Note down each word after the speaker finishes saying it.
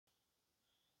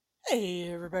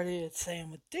Hey everybody, it's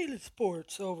Sam with Daily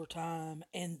Sports Overtime,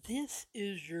 and this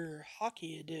is your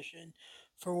hockey edition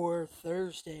for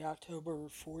Thursday, October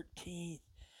 14th.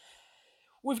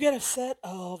 We've got a set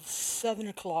of 7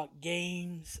 o'clock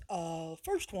games.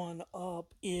 First one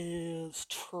up is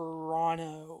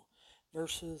Toronto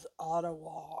versus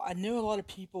Ottawa. I know a lot of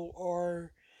people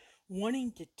are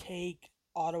wanting to take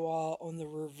Ottawa on the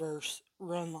reverse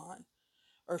run line,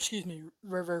 or excuse me,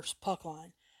 reverse puck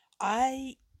line.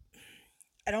 I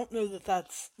I don't know that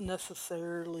that's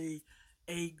necessarily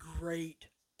a great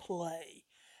play.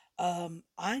 I'm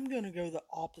going to go the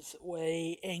opposite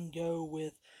way and go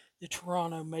with the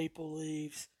Toronto Maple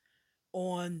Leafs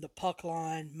on the puck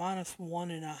line minus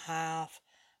 1.5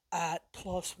 at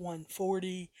plus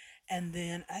 140. And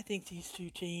then I think these two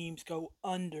teams go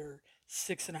under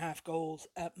 6.5 goals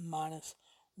at minus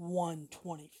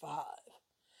 125.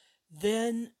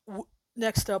 Then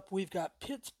next up, we've got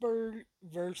Pittsburgh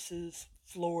versus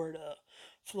Florida.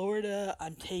 Florida,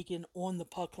 I'm taking on the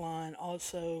puck line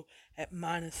also at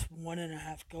minus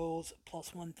 1.5 goals,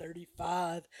 plus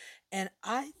 135. And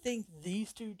I think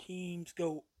these two teams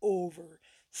go over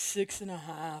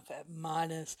 6.5 at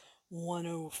minus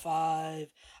 105.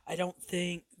 I don't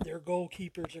think their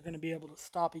goalkeepers are going to be able to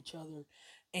stop each other.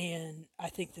 And I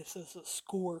think this is a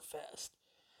score fest.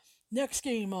 Next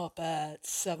game up at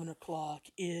 7 o'clock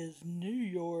is New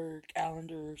York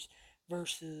Islanders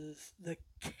versus the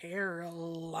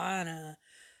Carolina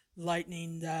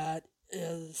Lightning. That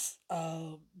is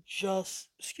the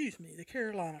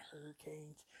Carolina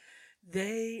Hurricanes.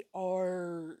 They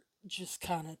are just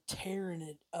kind of tearing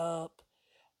it up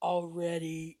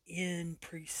already in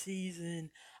preseason.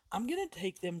 I'm going to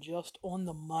take them just on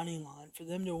the money line for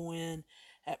them to win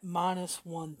at minus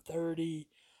 130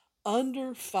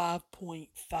 under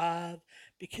 5.5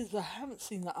 because I haven't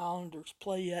seen the Islanders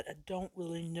play yet. I don't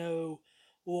really know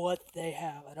what they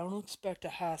have. I don't expect a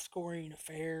high scoring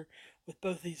affair with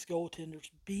both these goaltenders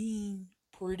being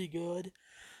pretty good.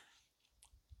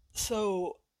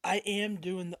 So I am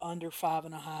doing the under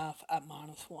 5.5 at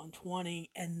minus 120,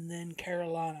 and then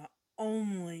Carolina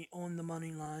only on the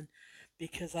money line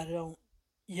because I don't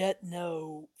yet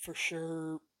know for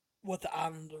sure what the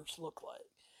Islanders look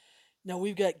like. Now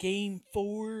we've got game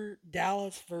four,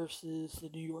 Dallas versus the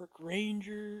New York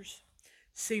Rangers.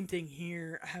 Same thing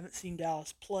here. I haven't seen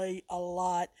Dallas play a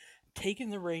lot. Taking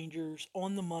the Rangers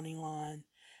on the money line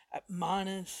at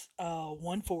minus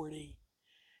 140,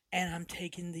 and I'm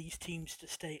taking these teams to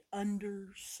stay under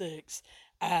six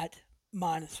at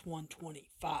minus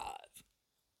 125.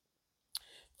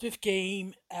 Fifth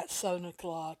game at 7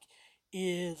 o'clock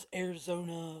is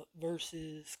Arizona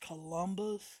versus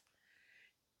Columbus.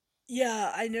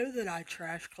 Yeah, I know that I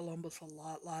trashed Columbus a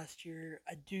lot last year.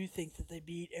 I do think that they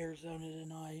beat Arizona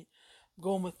tonight. I'm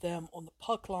going with them on the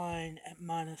puck line at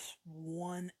minus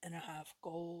 1.5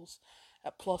 goals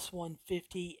at plus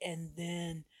 150. And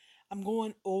then I'm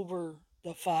going over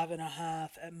the 5.5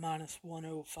 at minus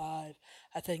 105.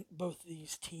 I think both of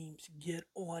these teams get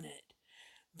on it.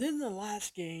 Then the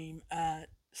last game at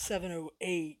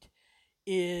 7:08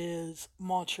 is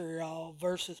Montreal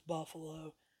versus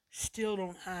Buffalo. Still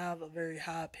don't have a very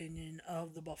high opinion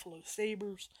of the Buffalo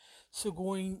Sabres, so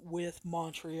going with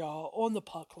Montreal on the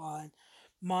puck line,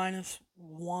 minus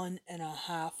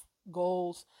 1.5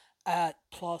 goals at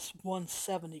plus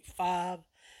 175.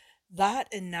 That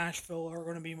and Nashville are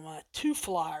going to be my two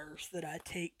flyers that I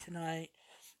take tonight.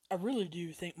 I really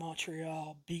do think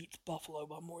Montreal beats Buffalo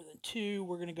by more than two.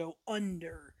 We're going to go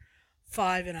under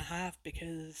 5.5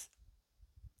 because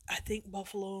I think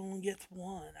Buffalo only gets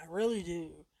one. I really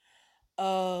do.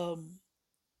 Um,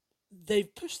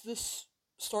 they've pushed this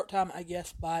start time, I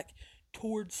guess, back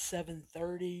towards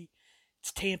 7:30.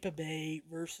 It's Tampa Bay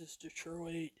versus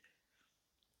Detroit.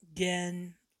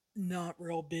 Again, not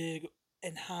real big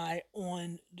and high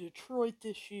on Detroit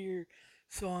this year,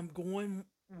 so I'm going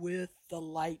with the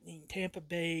Lightning, Tampa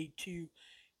Bay, to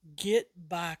get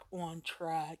back on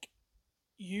track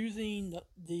using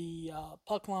the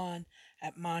puck line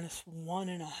at minus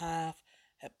 1.5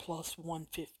 at plus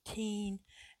 115.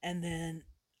 And then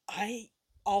I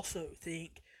also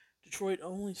think Detroit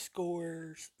only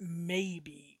scores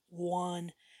maybe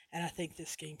one, and I think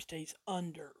this game stays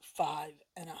under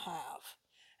 5.5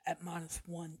 at minus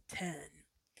 110.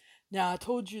 Now, I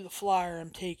told you the flyer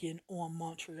I'm taking on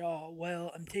Montreal.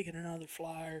 Well, I'm taking another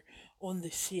flyer on the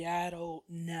Seattle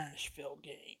Nashville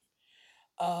game.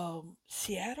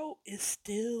 Seattle is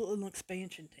still an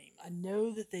expansion team. I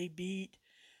know that they beat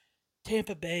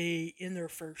Tampa Bay in their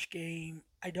first game.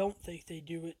 I don't think they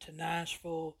do it to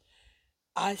Nashville.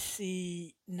 I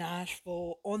see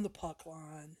Nashville on the puck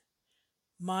line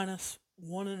minus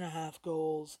 1.5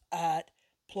 goals at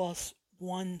plus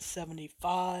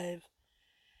 175.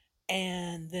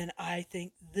 And then I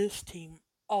think this team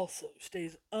also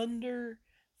stays under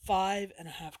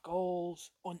 5.5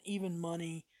 goals on even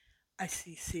money. I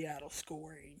see Seattle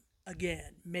scoring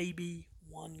again, maybe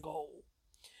 1 goal.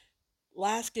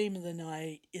 Last game of the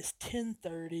night is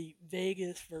 10:30,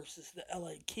 Vegas versus the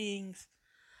LA Kings.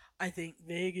 I think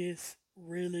Vegas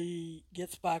really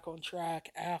gets back on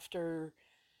track after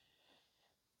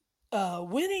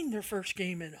winning their first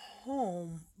game at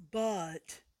home,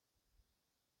 but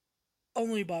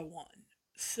only by one.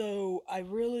 So I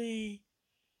really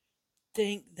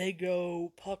think they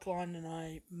go puck line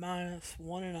tonight minus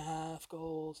 1.5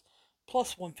 goals,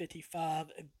 plus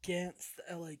 155 against the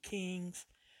LA Kings.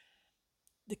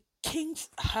 The Kings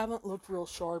haven't looked real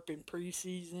sharp in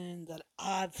preseason that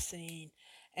I've seen,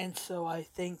 and so I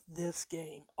think this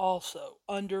game also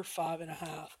under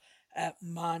 5.5 at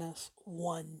minus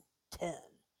 110.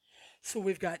 So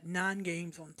we've got 9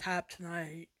 games on tap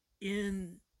tonight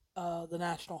in the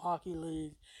National Hockey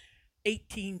League,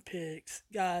 18 picks.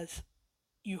 Guys,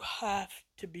 you have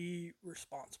to be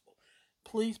responsible.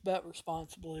 Please bet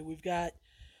responsibly. We've got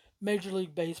Major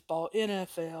League Baseball,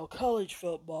 NFL, college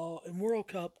football, and World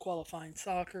Cup qualifying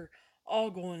soccer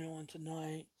all going on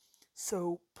tonight.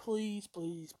 So please,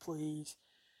 please, please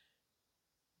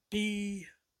be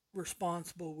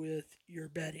responsible with your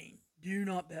betting. Do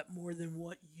not bet more than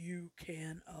what you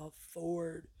can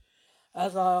afford.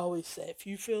 As I always say, if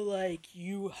you feel like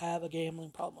you have a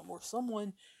gambling problem or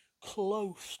someone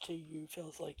close to you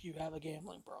feels like you have a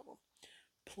gambling problem,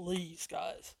 please,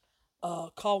 guys,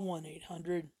 call 1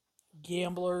 800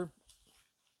 Gambler.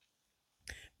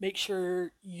 Make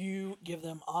sure you give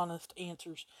them honest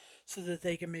answers so that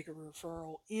they can make a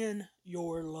referral in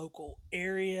your local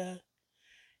area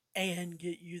and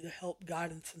get you the help,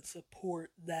 guidance, and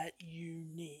support that you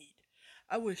need.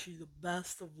 I wish you the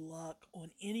best of luck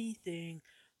on anything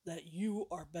that you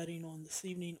are betting on this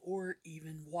evening or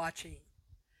even watching.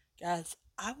 Guys,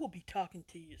 I will be talking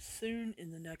to you soon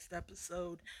in the next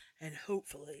episode, and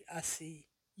hopefully, I see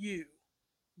you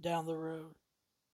down the road.